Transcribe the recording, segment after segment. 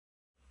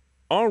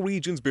Our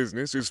region's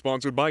business is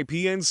sponsored by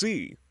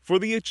PNC for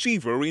the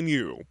achiever in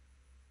you.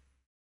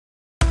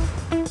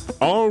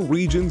 Our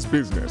region's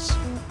business,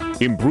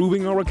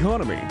 improving our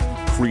economy,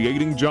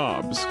 creating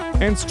jobs,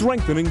 and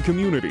strengthening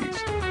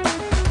communities.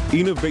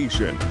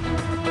 Innovation,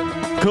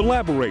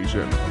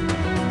 collaboration,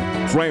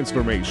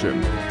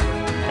 transformation,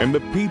 and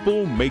the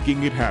people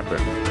making it happen.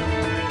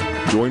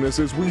 Join us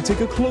as we take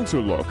a closer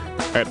look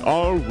at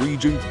our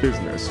region's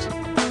business.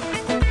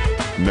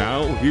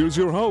 Now, here's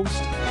your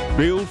host,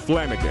 Bill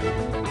Flanagan.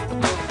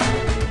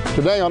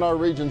 Today on Our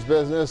Region's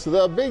Business,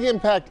 the big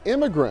impact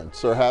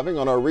immigrants are having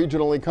on our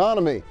regional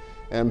economy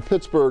and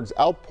Pittsburgh's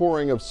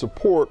outpouring of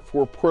support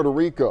for Puerto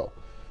Rico.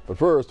 But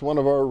first, one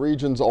of our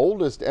region's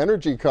oldest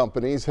energy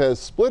companies has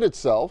split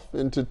itself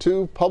into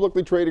two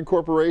publicly traded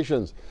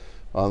corporations.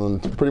 On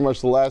pretty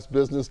much the last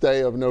business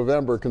day of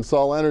November,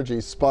 Consol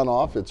Energy spun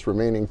off its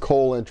remaining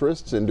coal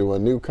interests into a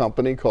new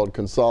company called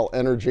Consol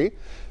Energy.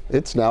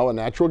 It's now a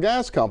natural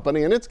gas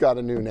company, and it's got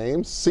a new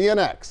name,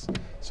 CNX.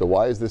 So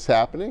why is this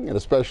happening, and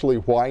especially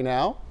why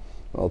now?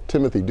 Well,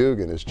 Timothy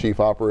Dugan is Chief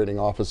Operating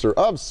Officer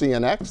of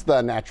CNX,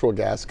 the natural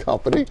gas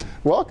company.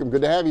 Welcome,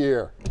 good to have you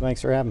here.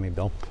 Thanks for having me,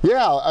 Bill.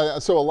 Yeah,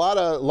 so a lot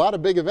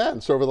of big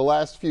events over the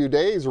last few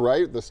days,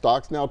 right? The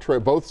stocks now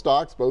trade, both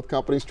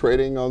companies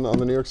trading on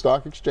the New York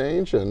Stock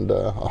Exchange, and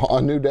a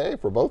new day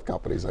for both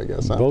companies, I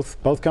guess. Huh?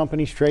 Both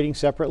companies trading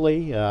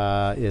separately.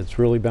 It's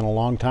really been a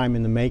long time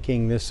in the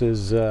making. This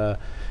is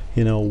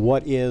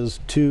what is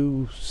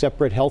two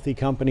separate healthy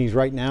companies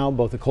right now,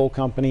 both a coal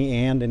company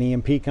and an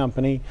E&P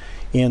company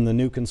in the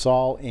new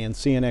Consol and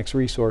CNX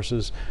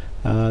Resources.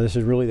 This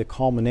is really the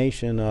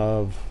culmination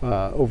of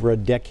over a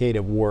decade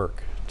of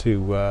work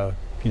to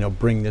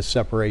bring this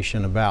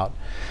separation about.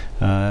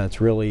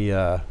 It's really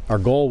our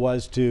goal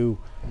was to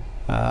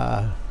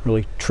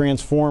really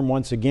transform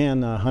once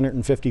again a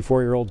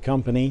 154-year-old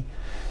company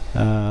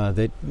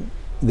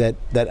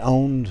that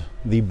owned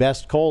the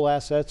best coal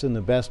assets and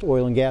the best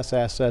oil and gas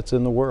assets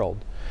in the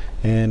world.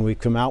 And we've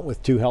come out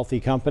with two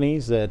healthy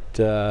companies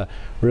that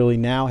really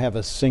now have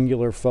a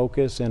singular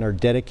focus and are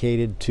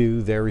dedicated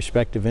to their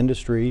respective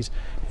industries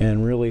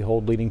and really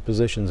hold leading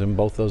positions in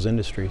both those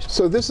industries.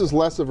 So this is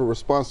less of a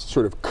response to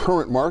sort of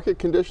current market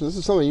conditions. This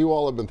is something you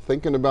all have been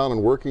thinking about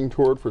and working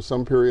toward for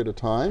some period of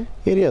time?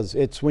 It is.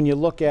 It's when you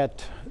look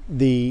at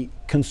the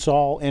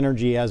Consol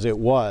Energy as it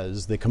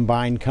was, the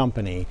combined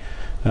company,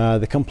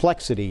 the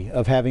complexity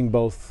of having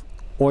both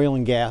oil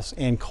and gas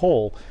and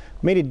coal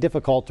made it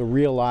difficult to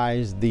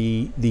realize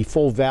the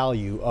full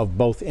value of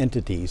both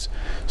entities.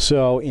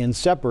 So in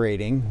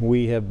separating,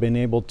 we have been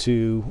able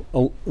to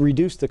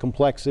reduce the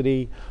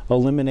complexity,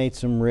 eliminate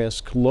some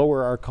risk,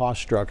 lower our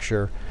cost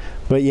structure,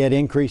 but yet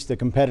increase the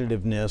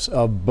competitiveness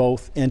of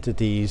both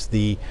entities,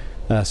 the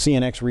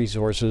CNX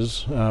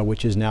Resources,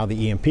 which is now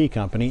the E&P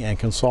company, and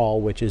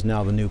Consol, which is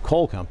now the new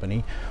coal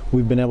company.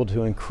 We've been able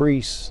to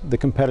increase the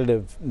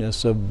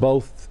competitiveness of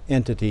both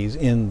entities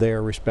in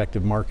their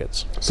respective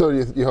markets. So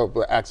you have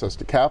access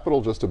to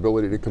capital, just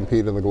ability to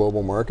compete in the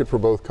global market for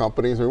both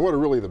companies. I mean, what are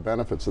really the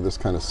benefits of this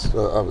kind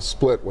of a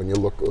split when you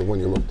look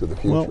to the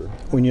future? Well,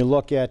 when you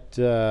look at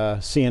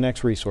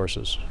CNX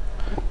Resources,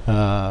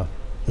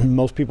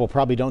 most people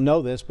probably don't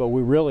know this, but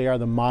we really are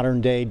the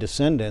modern day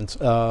descendants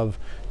of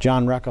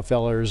John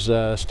Rockefeller's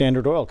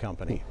Standard Oil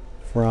Company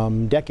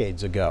from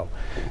decades ago.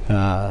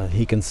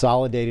 He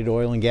consolidated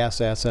oil and gas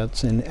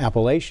assets in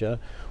Appalachia,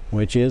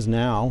 which is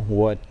now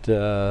what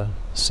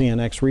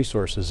CNX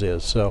Resources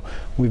is. So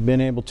we've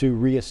been able to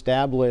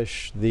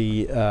reestablish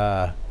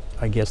the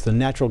the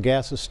natural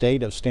gas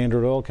estate of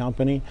Standard Oil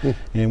Company,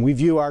 and we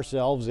view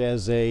ourselves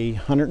as a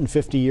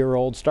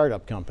 150-year-old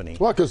startup company.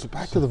 Well, it goes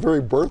back to the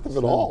very birth of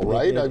it all,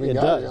 right? I mean, it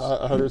does.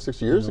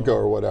 160 years ago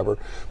or whatever,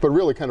 but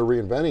really kind of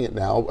reinventing it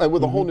now, and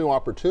with a whole new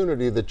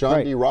opportunity that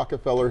John D.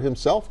 Rockefeller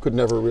himself could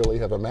never really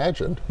have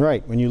imagined.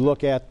 Right. When you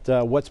look at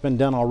what's been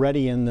done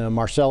already in the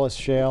Marcellus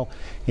Shale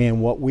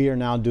and what we are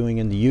now doing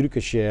in the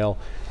Utica Shale,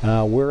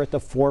 we're at the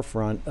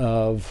forefront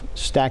of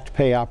stacked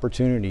pay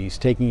opportunities,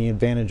 taking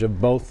advantage of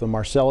both the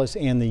Marcellus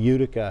and the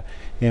Utica,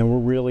 and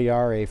we really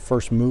are a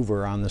first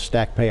mover on the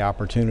stacked pay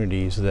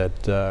opportunities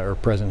that are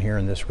present here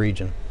in this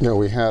region. Yeah,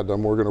 we had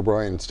Morgan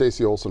O'Brien and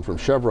Stacy Olson from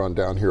Chevron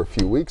down here a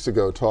few weeks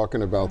ago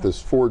talking about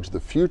this Forge the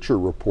Future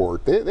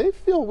report. They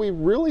feel we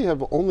really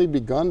have only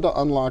begun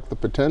to unlock the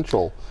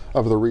potential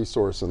of the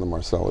resource in the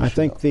Marcellus. I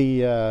think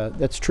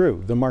that's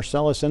true. The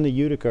Marcellus and the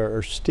Utica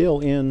are still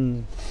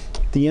in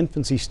the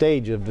infancy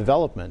stage of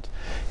development,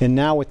 and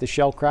now with the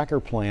Shell cracker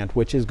plant,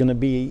 which is going to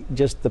be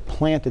just the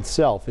plant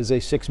itself is a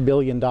 $6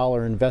 billion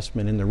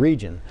investment in the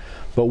region,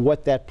 but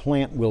what that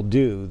plant will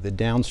do, the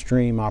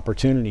downstream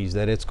opportunities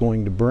that it's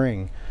going to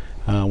bring,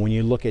 when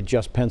you look at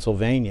just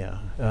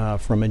Pennsylvania,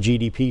 from a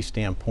GDP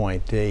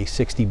standpoint, a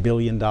 $60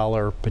 billion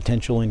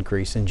potential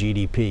increase in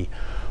GDP.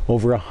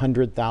 over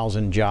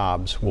 100,000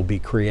 jobs will be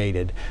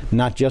created,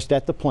 not just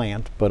at the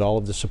plant, but all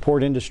of the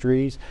support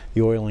industries.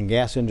 The oil and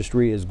gas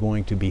industry is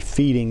going to be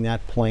feeding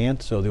that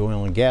plant, so the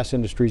oil and gas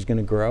industry is going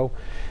to grow.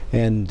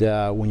 And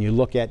when you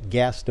look at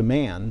gas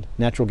demand,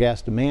 natural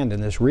gas demand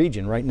in this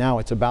region, right now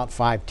it's about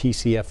 5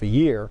 TCF a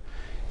year.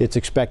 It's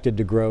expected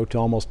to grow to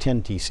almost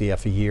 10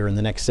 TCF a year in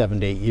the next 7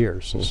 to 8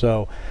 years.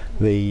 So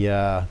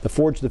the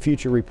Forge the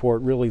Future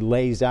report really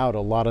lays out a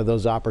lot of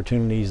those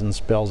opportunities and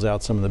spells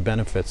out some of the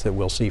benefits that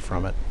we'll see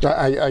from it.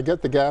 I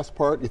get the gas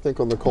part. You think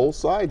on the coal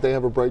side they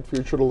have a bright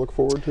future to look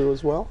forward to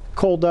as well?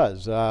 Coal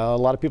does. A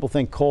lot of people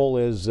think coal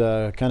is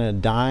kind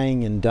of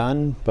dying and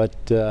done, but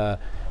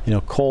you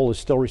know, coal is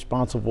still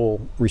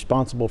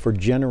responsible for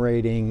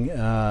generating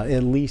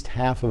at least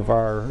half of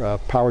our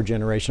power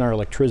generation, our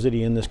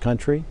electricity in this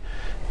country.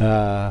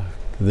 The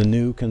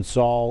new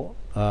Consol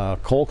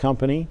Coal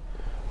Company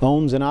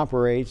owns and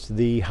operates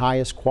the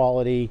highest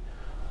quality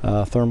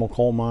thermal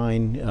coal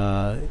mine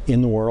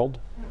in the world.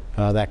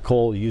 That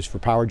coal is used for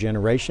power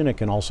generation. It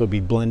can also be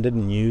blended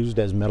and used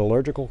as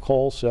metallurgical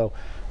coal. So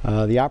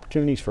the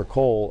opportunities for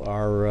coal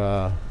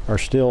are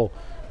still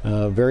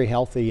very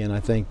healthy, and I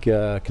think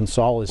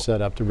Consol is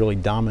set up to really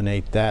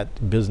dominate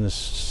that business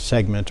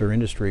segment or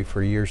industry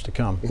for years to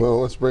come.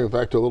 Well, let's bring it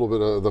back to a little bit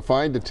of the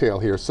fine detail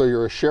here. So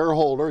you're a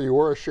shareholder, you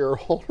were a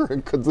shareholder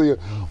in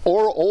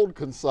old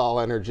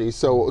Consol Energy.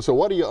 So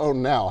what do you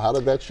own now? How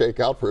did that shake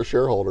out for a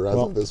shareholder as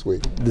of this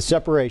week? The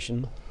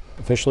separation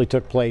officially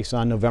took place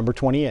on November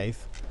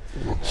 28th.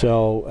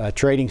 So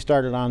trading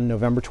started on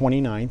November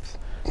 29th,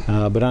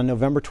 but on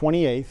November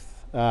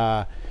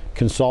 28th,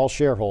 Consol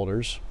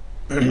shareholders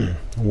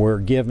were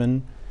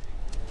given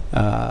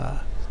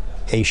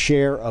a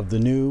share of the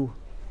new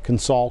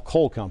Consol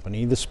Coal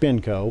Company, the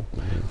SpinCo.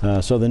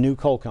 So the new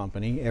coal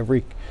company,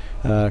 every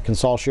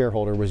Consol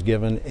shareholder was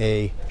given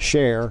a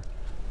share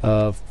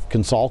of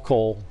Consol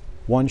Coal,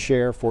 1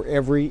 share for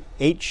every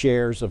 8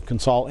 shares of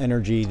Consol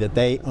Energy that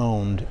they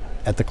owned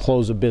at the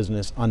close of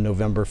business on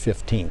November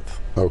 15th.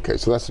 Okay,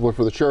 so that's what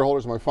for the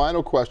shareholders. My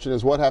final question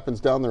is, what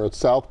happens down there at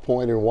South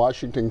Point in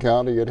Washington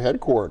County at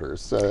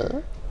headquarters?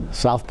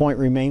 South Point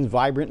remains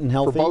vibrant and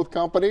healthy. For both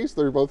companies?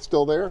 They're both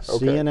still there?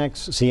 Okay.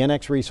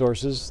 CNX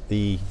Resources,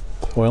 the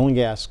oil and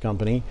gas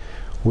company,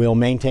 will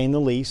maintain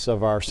the lease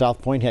of our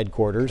South Point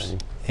headquarters,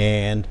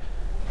 and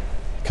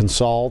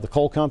Consol, the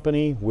coal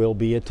company, will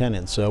be a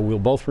tenant. So we'll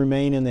both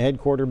remain in the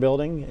headquarter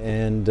building,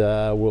 and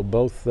we'll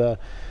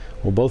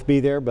both be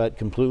there, but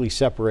completely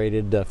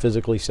separated,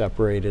 physically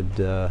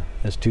separated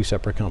as 2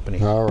 separate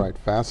companies. All right,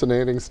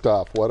 fascinating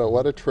stuff.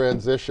 What a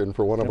transition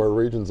for one of our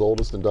region's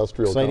oldest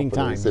industrial Exciting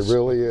companies. times. It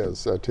really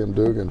is. Tim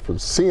Dugan from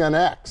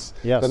CNX,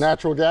 yes, the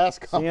natural gas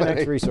company.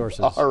 CNX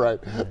Resources. All right,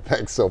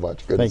 thanks so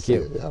much. Good Thank to see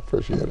you. Yeah,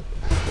 appreciate it.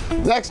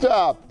 Next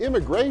up,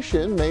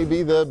 immigration may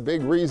be the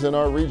big reason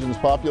our region's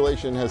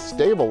population has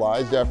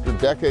stabilized after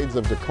decades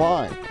of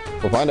decline.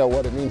 We'll find out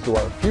what it means to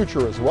our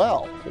future as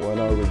well when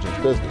our region's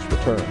business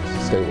returns.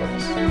 Stay with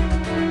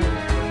us.